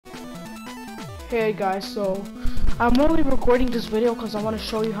Hey guys, so I'm only recording this video because I want to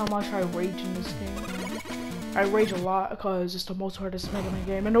show you how much I rage in this game. I rage a lot because it's the most hardest Mega Man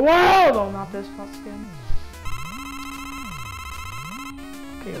game in the world! Oh, not this fucking.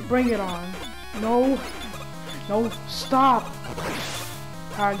 Okay, bring it on. No, stop!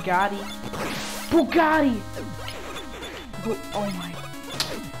 Bugatti! Oh my.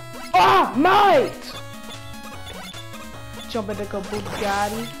 Ah, mate! Jump into a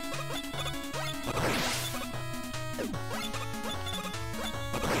Bugatti.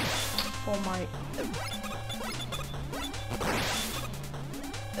 Oh my.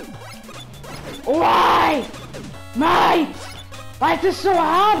 Why? Mate! Why is this so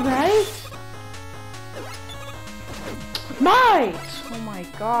hard, mate? Mate! Oh my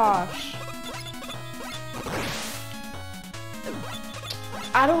gosh.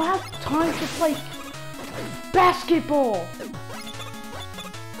 I don't have time to play basketball.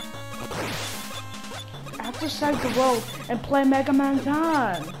 I have to save the world and play Mega Man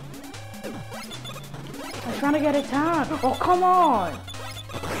 10. I'm trying to get a 10. Oh, come on.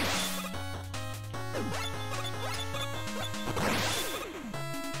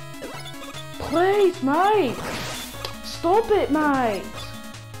 Please, mate. Stop it, mate.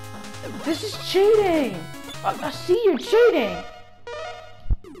 This is cheating. I see you're cheating.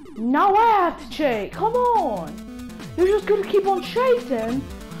 Now I have to cheat. Come on. You're just gonna keep on cheating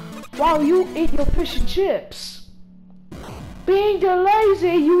while you eat your fish and chips. Being the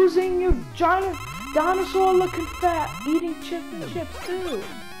lazy using your giant dinosaur looking fat eating chips and chips too.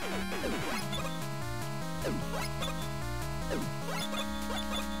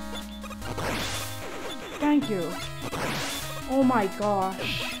 Thank you. Oh my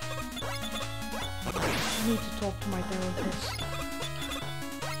gosh. I need to talk to my therapist.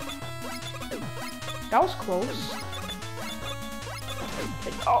 That was close.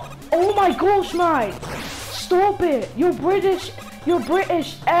 Oh my gosh, mate! Stop it! Your British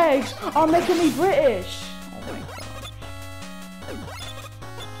eggs are making me British. Oh my god.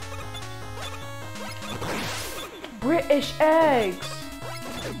 British eggs.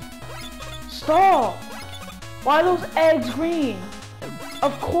 Stop! Why are those eggs green?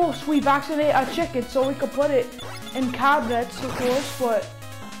 Of course, we vaccinate our chicken so we can put it in cabinets, of course, but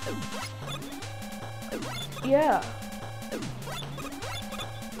yeah.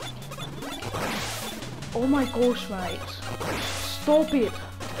 Oh my gosh, mate. Stop it.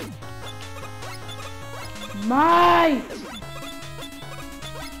 Mate!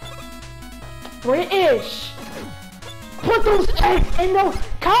 British! Put those eggs in those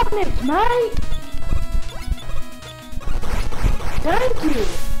cabinets, mate! Thank you!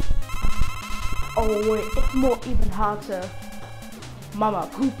 Oh wait, it's more even harder. Mama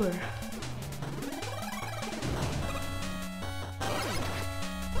Pooper.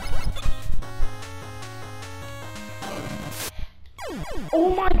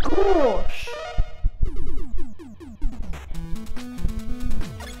 Oh my gosh!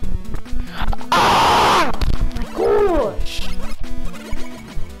 Ah! Oh my gosh!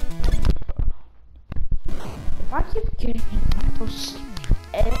 If I keep getting those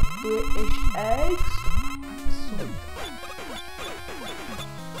British eggs, I'm so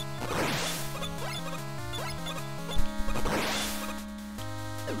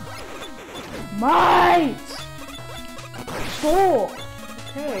Mate! Stop!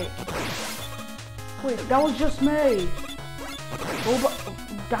 Okay. Wait, that was just me. Oh, but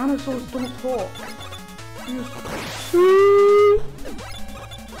dinosaurs don't talk.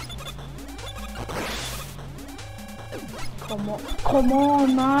 Come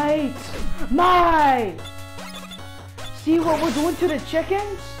on, mate! Mate! See what we're doing to the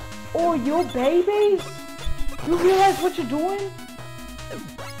chickens? Or your babies? You realize what you're doing?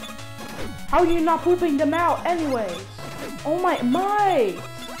 How are you not pooping them out anyways? Oh my, mate!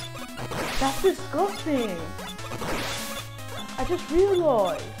 That's disgusting. I just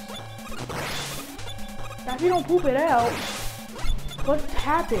realized that if you don't poop it out, what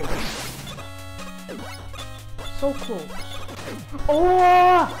happens? So close.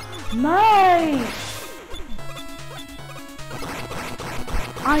 Oh, mate!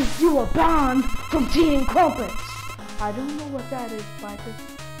 I do a bond from tea and crumpets. I don't know what that is, but I just.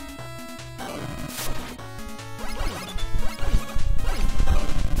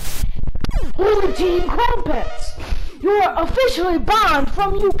 Holy tea and crumpets! You're officially banned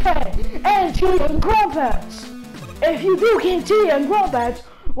from UK and tea and crumpets. If you do get tea and crumpets,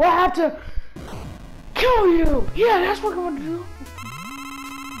 we'll have to kill you. Yeah, that's what I'm gonna do.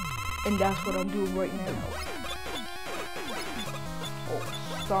 And that's what I'm doing right now. Oh,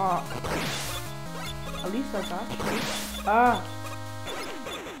 stop. At least I got you. Ah.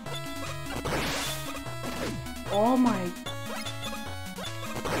 Oh my.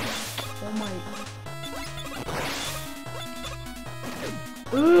 Oh my.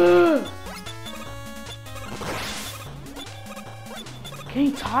 Ugh.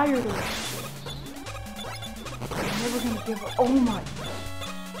 Getting tired of this. I'm never gonna give up. Oh my.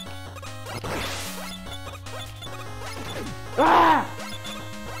 Ah!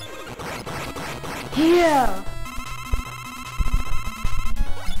 Yeah!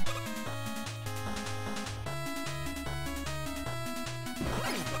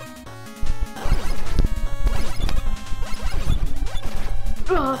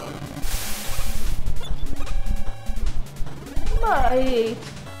 Mate!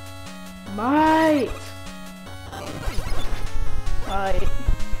 Mate! Mate!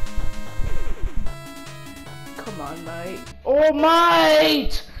 Come on, mate. Oh,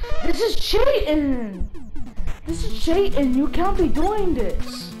 mate! This is cheating! This is cheating! You can't be doing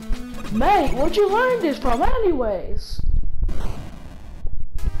this! Mate, where'd you learn this from anyways?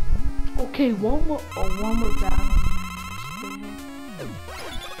 Okay, one more battle.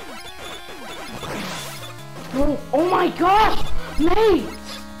 No, oh my gosh! Mate!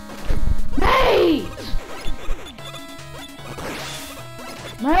 Mate!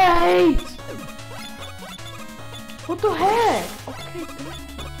 Mate! What the heck? Okay,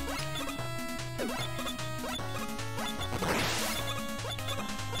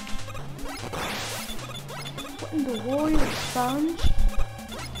 what in the warrior sponge?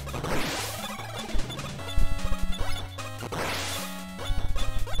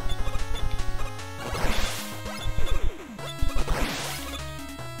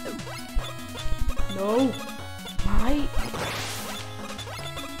 No, mate.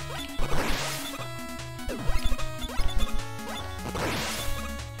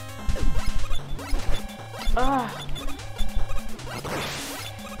 Ah.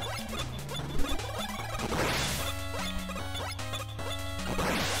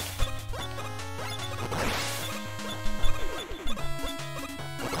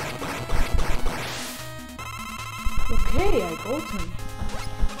 Okay, I got him.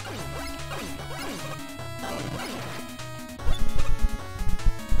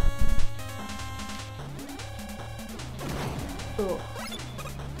 Oh.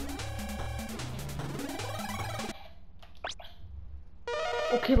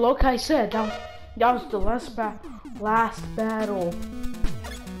 Okay, like I said, that was the last battle.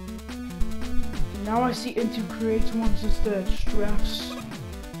 Now I see into creates ones is the stress.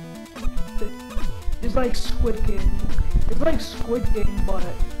 It's like Squid Game. It's like Squid Game, but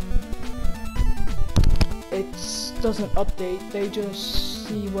it doesn't update. They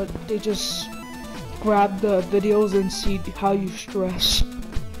just grab the videos and see how you stress.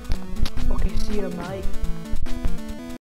 Okay, see ya, mate.